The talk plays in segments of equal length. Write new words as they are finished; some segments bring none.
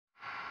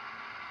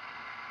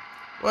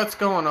What's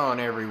going on,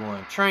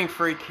 everyone? Train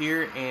Freak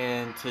here,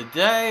 and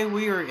today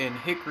we are in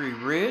Hickory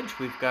Ridge.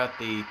 We've got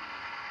the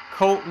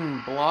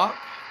Colton Block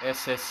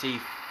SSC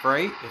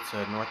freight. It's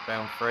a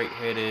northbound freight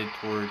headed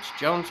towards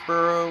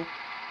Jonesboro,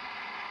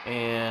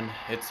 and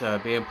it's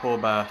being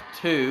pulled by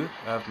two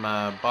of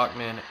my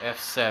Bachmann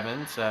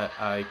F7s that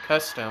I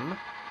custom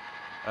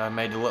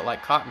made to look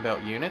like cotton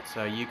belt units.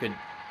 You could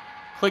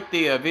click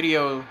the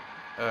video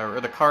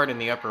or the card in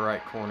the upper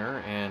right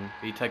corner and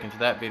be taken to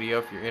that video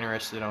if you're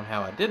interested on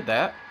how I did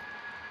that.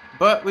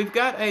 But we've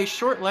got a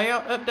short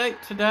layout update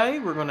today.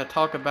 We're going to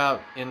talk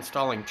about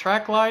installing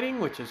track lighting,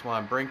 which is why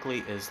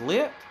Brinkley is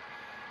lit,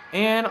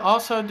 and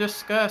also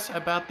discuss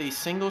about the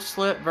single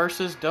slip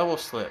versus double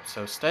slip,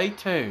 so stay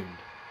tuned.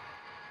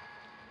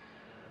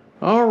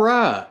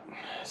 Alright,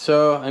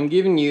 so I'm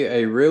giving you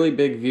a really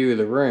big view of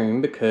the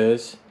room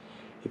because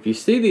if you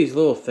see these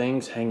little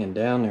things hanging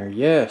down there,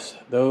 yes,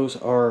 those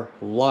are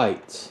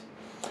lights.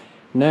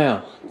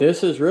 Now,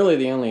 this is really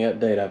the only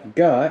update I've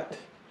got.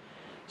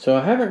 So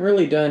I haven't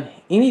really done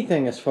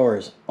anything as far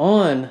as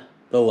on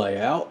the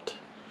layout.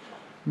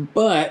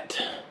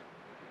 But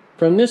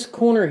from this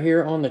corner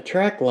here on the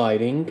track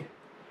lighting,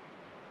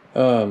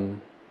 the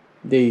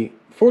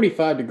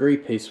 45-degree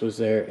piece was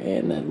there,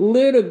 and that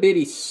little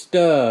bitty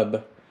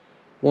stub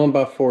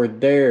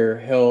 1x4 there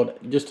held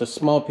just a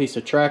small piece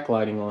of track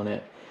lighting on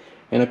it.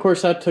 And of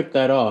course I took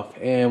that off,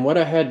 and what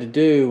I had to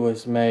do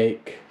was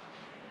make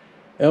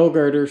L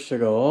girders to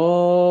go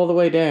all the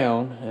way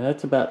down, and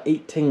that's about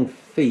 18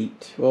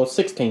 feet, well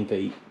 16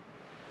 feet.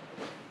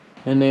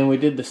 And then we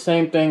did the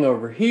same thing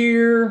over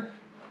here.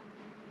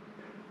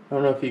 I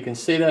don't know if you can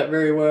see that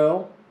very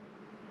well.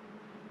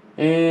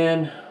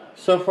 And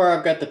so far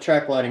I've got the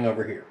track lighting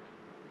over here.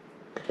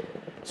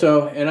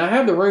 So, and I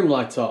have the room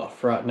lights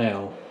off right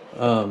now.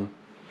 And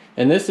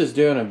this is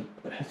doing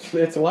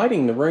it's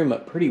lighting the room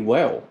up pretty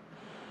well.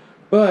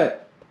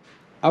 But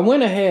I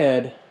went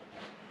ahead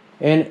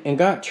and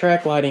got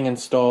track lighting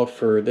installed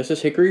for, this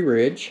is Hickory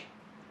Ridge.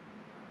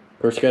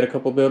 Of course, got a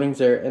couple buildings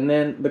there. And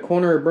then the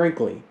corner of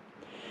Brinkley.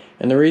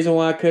 And the reason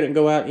why I couldn't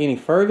go out any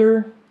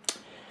further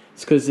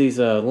is because these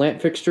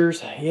lamp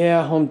fixtures,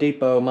 yeah, Home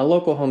Depot, my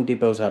local Home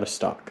Depot's out of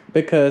stock.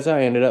 Because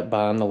I ended up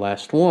buying the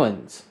last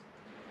ones.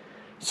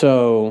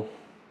 So,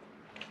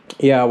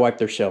 yeah, I wiped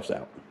their shelves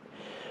out.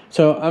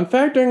 So, I'm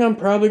factoring I'm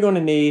probably going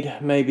to need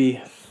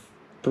maybe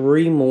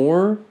 3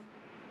 more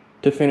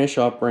to finish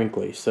off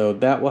Brinkley, so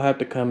that will have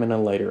to come in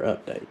a later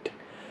update.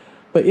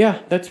 But yeah,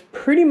 that's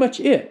pretty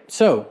much it.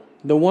 So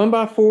the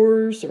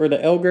 1x4s or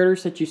the L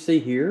girders that you see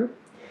here,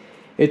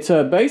 it's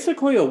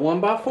basically a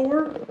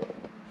 1x4.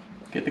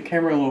 Get the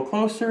camera a little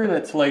closer.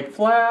 That's laid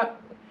flat,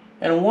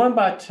 and a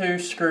 1x2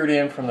 screwed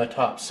in from the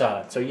top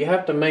side. So you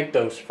have to make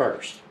those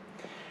first.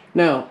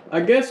 Now,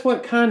 I guess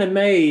what kind of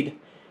made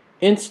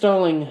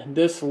installing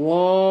this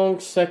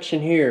long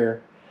section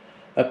here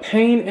a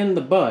pain in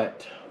the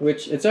butt,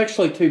 which it's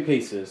actually 2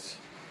 pieces,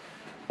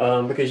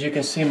 because you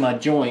can see my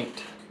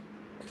joint.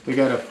 We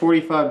got a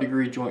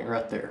 45-degree joint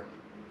right there.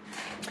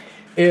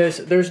 Is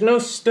there's no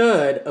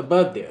stud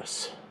above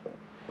this.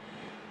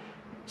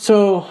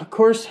 So of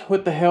course,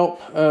 with the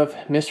help of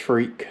Miss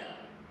Freak,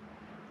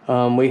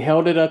 we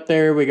held it up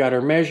there. We got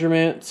our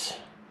measurements,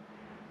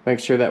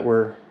 make sure that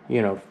we're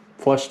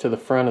flush to the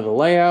front of the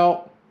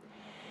layout,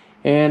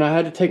 and I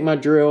had to take my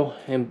drill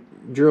and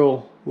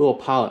drill little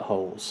pilot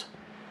holes,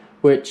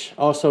 which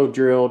also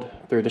drilled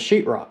through the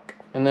sheetrock.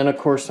 And then of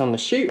course on the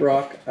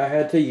sheetrock I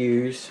had to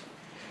use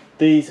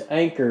these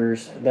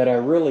anchors that I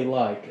really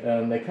like.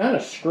 They kind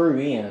of screw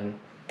in.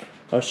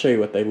 I'll show you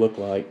what they look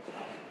like.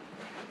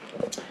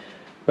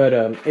 But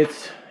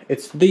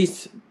it's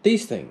these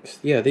things.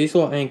 Yeah, these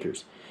little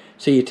anchors.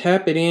 So you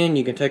tap it in,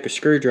 you can take a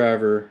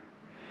screwdriver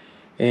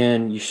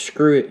and you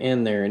screw it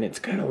in there, and it's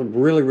got a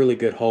really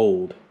good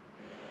hold.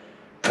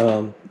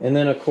 And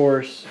then of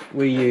course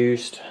we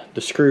used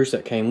the screws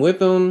that came with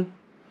them,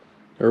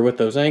 or with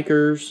those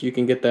anchors. You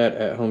can get that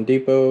at Home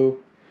Depot.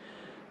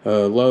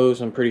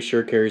 Lowe's, I'm pretty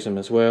sure, carries them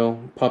as well.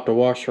 Popped a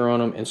washer on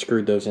them and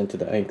screwed those into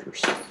the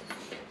anchors.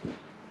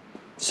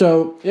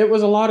 So it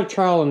was a lot of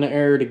trial and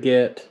error to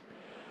get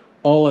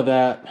all of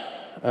that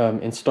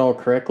installed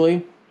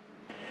correctly.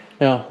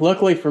 Now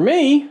luckily for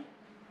me,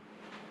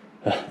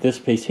 this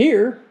piece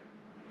here,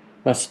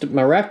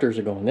 my rafters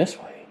are going this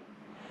way.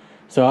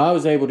 So I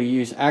was able to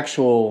use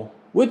actual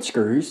wood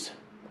screws,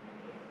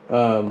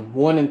 1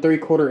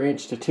 3/4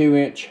 inch to 2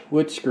 inch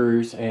wood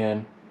screws,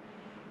 and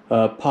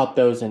pop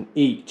those in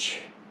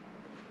each.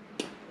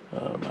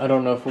 I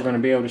don't know if we're going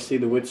to be able to see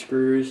the wood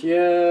screws.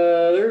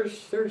 Yeah,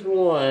 there's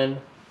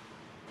one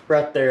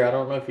right there. I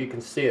don't know if you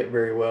can see it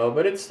very well,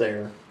 but it's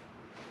there.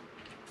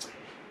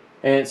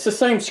 And it's the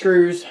same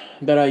screws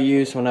that I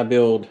use when I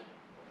build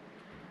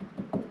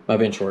my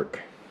bench work.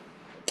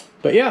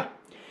 But yeah,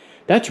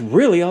 that's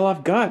really all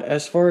I've got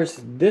as far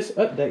as this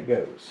update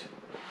goes.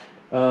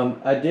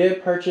 I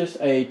did purchase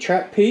a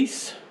track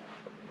piece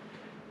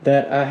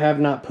that I have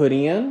not put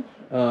in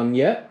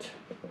yet,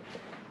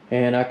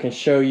 and I can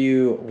show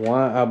you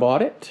why I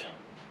bought it.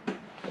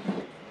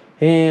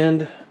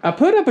 And I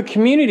put up a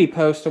community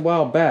post a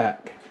while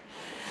back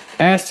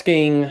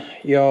asking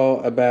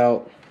y'all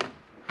about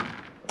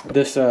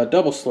this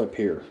double slip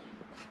here.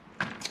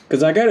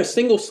 Because I got a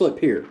single slip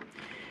here.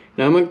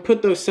 Now I'm going to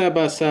put those side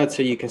by side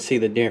so you can see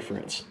the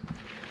difference.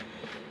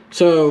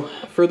 So,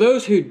 for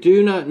those who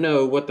do not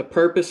know what the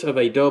purpose of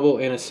a double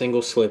and a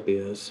single slip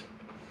is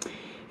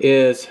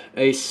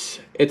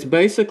it's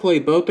basically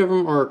both of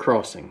them are a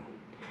crossing.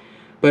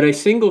 But a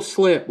single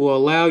slip will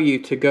allow you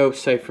to go,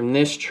 say, from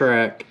this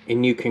track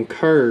and you can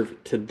curve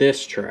to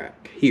this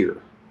track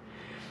here.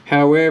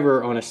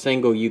 However, on a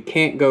single, you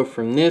can't go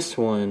from this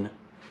one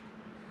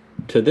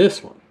to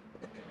this one.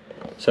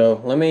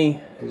 So let me,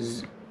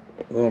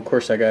 well, of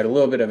course I got a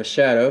little bit of a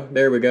shadow.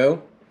 There we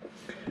go.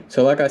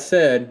 So like I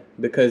said,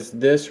 because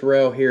this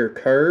rail here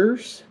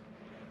curves,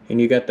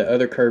 and you got the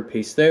other curved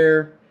piece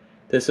there,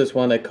 this is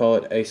why they call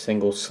it a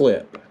single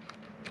slip.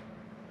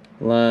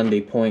 Line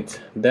the points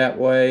that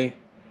way.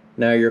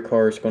 Now your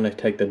car is going to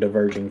take the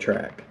diverging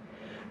track.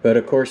 But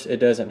of course it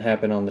doesn't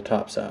happen on the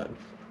top side.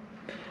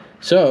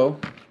 So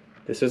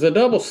this is a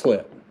double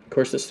slip. Of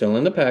course it's still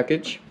in the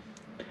package.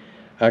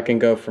 I can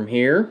go from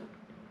here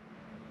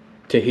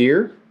to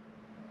here,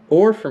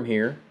 or from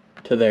here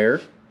to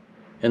there.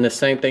 And the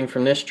same thing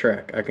from this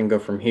track. I can go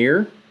from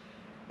here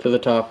to the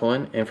top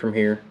one and from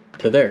here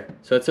to there.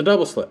 So it's a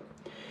double slip.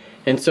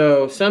 And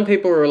so some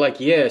people are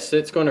like, yes,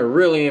 it's going to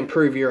really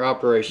improve your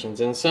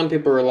operations. And some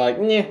people are like,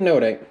 nah, no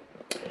it ain't.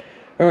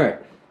 Alright,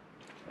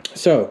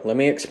 so let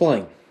me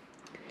explain.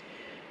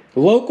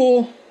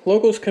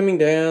 Local's coming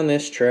down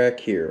this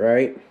track here,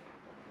 right?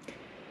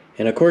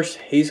 And of course,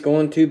 he's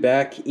going to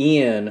back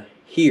in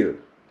here.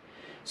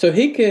 So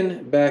he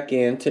can back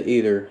into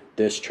either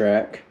this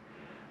track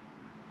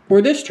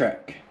or this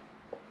track.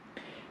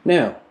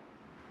 Now,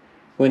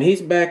 when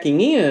he's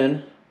backing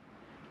in,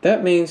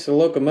 that means the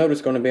locomotive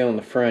is going to be on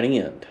the front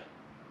end.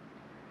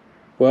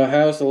 Well,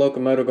 how is the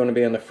locomotive going to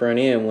be on the front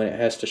end when it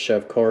has to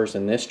shove cars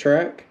in this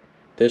track,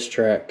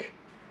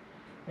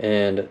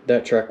 and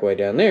that track way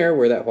down there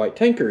where that white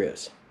tanker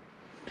is?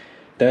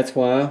 That's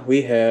why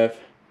we have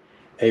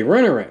a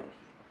runaround.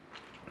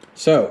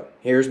 So,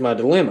 here's my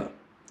dilemma.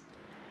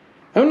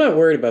 I'm not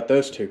worried about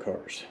those two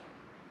cars.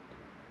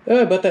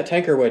 About that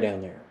tanker way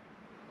down there.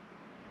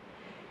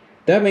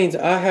 That means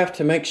I have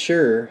to make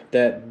sure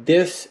that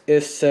this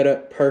is set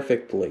up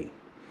perfectly.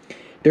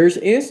 There's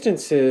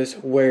instances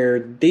where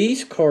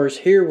these cars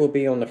here will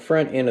be on the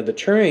front end of the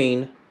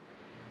train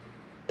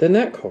than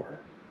that car.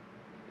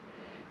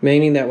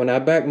 Meaning that when I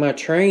back my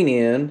train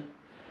in,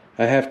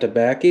 I have to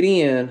back it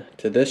in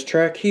to this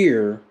track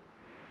here,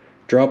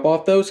 drop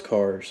off those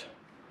cars.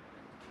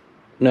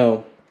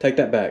 No, take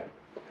that back.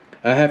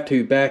 I have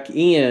to back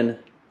in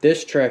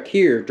this track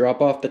here,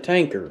 drop off the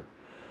tanker,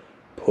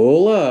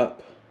 pull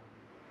up,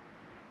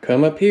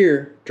 come up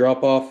here,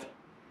 drop off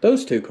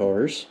those two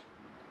cars,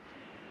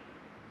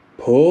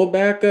 pull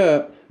back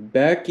up,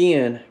 back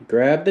in,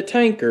 grab the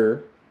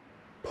tanker,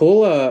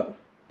 pull up,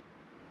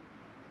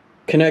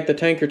 connect the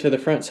tanker to the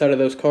front side of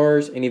those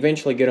cars, and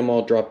eventually get them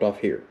all dropped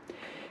off here.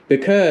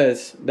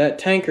 Because that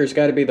tanker's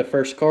got to be the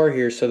first car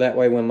here, so that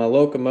way when my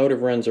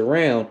locomotive runs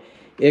around,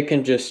 it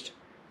can just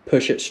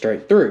push it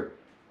straight through.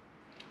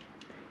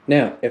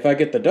 Now, if I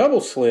get the double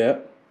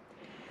slip,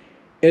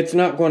 it's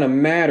not going to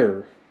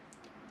matter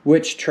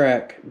which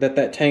track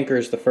that tanker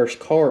is the first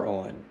car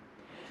on.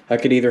 I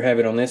could either have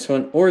it on this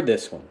one or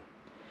this one.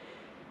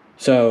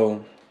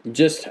 So,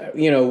 just,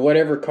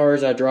 whatever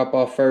cars I drop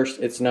off first,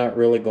 it's not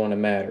really going to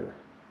matter.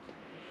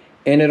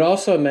 And it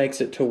also makes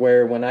it to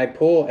where when I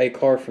pull a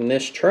car from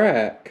this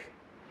track,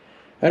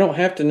 I don't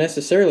have to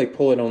necessarily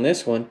pull it on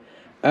this one.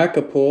 I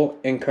could pull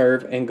and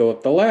curve and go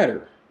up the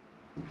ladder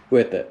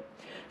with it.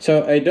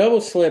 So a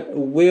double slip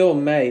will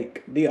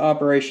make the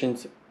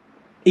operations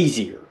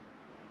easier.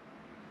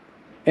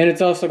 And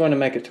it's also going to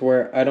make it to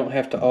where I don't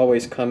have to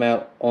always come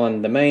out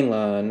on the main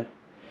line.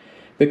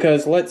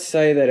 Because let's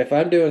say that if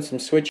I'm doing some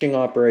switching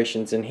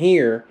operations in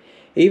here,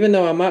 even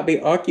though I might be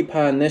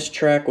occupying this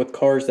track with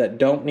cars that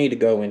don't need to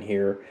go in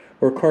here,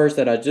 or cars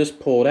that I just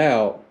pulled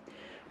out,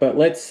 but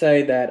let's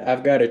say that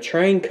I've got a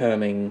train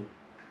coming,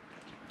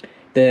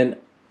 then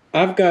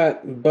I've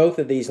got both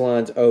of these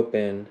lines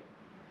open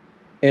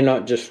and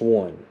not just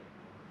one.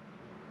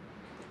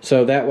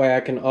 So that way I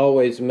can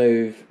always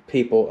move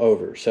people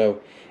over.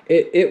 So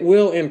it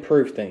will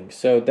improve things.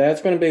 So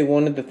that's going to be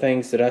one of the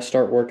things that I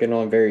start working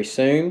on very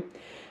soon.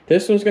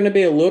 This one's going to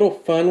be a little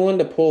fun one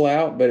to pull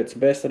out, but it's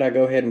best that I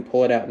go ahead and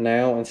pull it out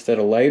now instead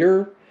of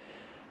later.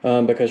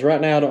 Because right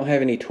now I don't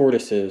have any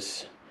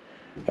tortoises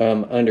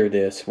under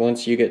this.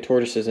 Once you get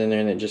tortoises in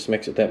there, and it just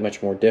makes it that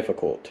much more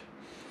difficult.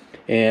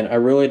 And I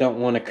really don't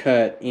want to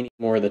cut any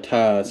more of the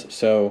ties.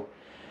 So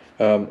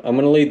I'm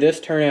going to leave this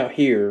turnout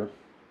here.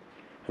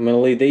 I'm going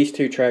to leave these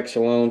two tracks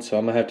alone. So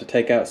I'm going to have to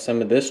take out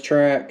some of this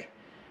track,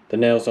 the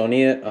nails on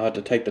it. I'll have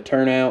to take the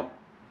turnout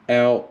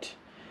out,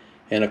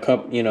 and a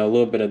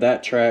little bit of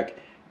that track,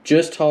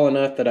 just tall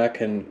enough that I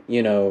can,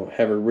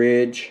 have a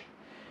ridge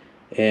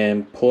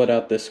and pull it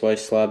out this way,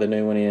 slide the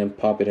new one in,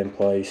 pop it in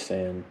place,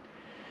 and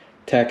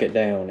tack it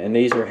down. And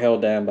these are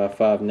held down by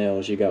 5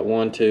 nails. You got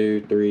 1,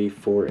 2, 3,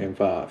 4, and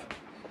 5.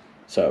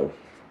 So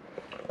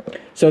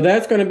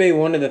that's going to be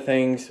one of the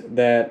things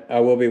that I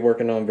will be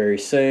working on very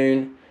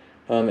soon,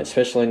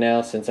 especially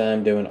now since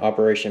I'm doing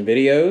operation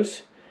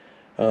videos.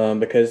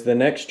 Because the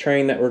next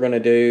train that we're going to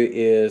do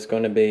is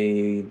going to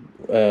be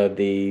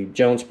the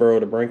Jonesboro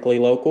to Brinkley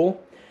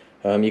local.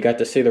 You got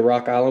to see the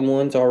Rock Island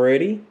ones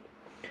already.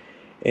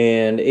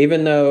 And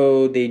even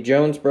though the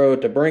Jonesboro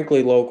to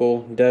Brinkley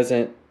local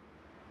doesn't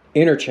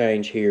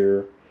interchange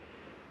here,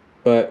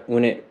 but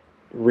when it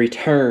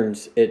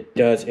returns, it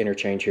does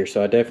interchange here.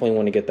 So I definitely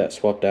want to get that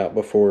swapped out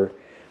before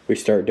we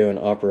start doing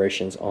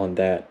operations on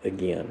that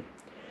again.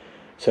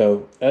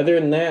 So other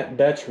than that,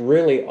 that's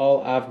really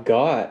all I've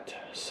got.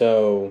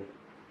 So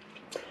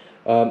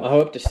I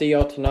hope to see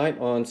y'all tonight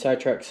on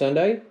Sidetrack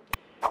Sunday.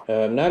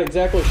 I'm not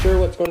exactly sure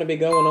what's going to be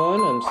going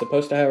on. I'm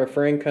supposed to have a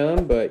friend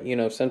come, but you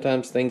know,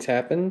 sometimes things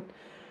happen.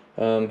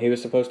 He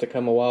was supposed to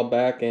come a while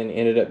back and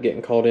ended up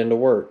getting called into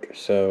work.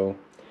 So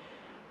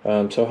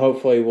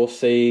hopefully we'll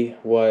see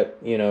what,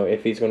 you know,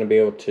 if he's going to be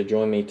able to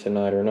join me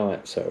tonight or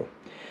not. So,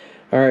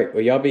 all right,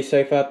 well, y'all be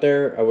safe out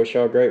there. I wish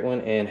y'all a great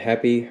one and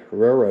happy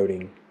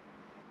railroading.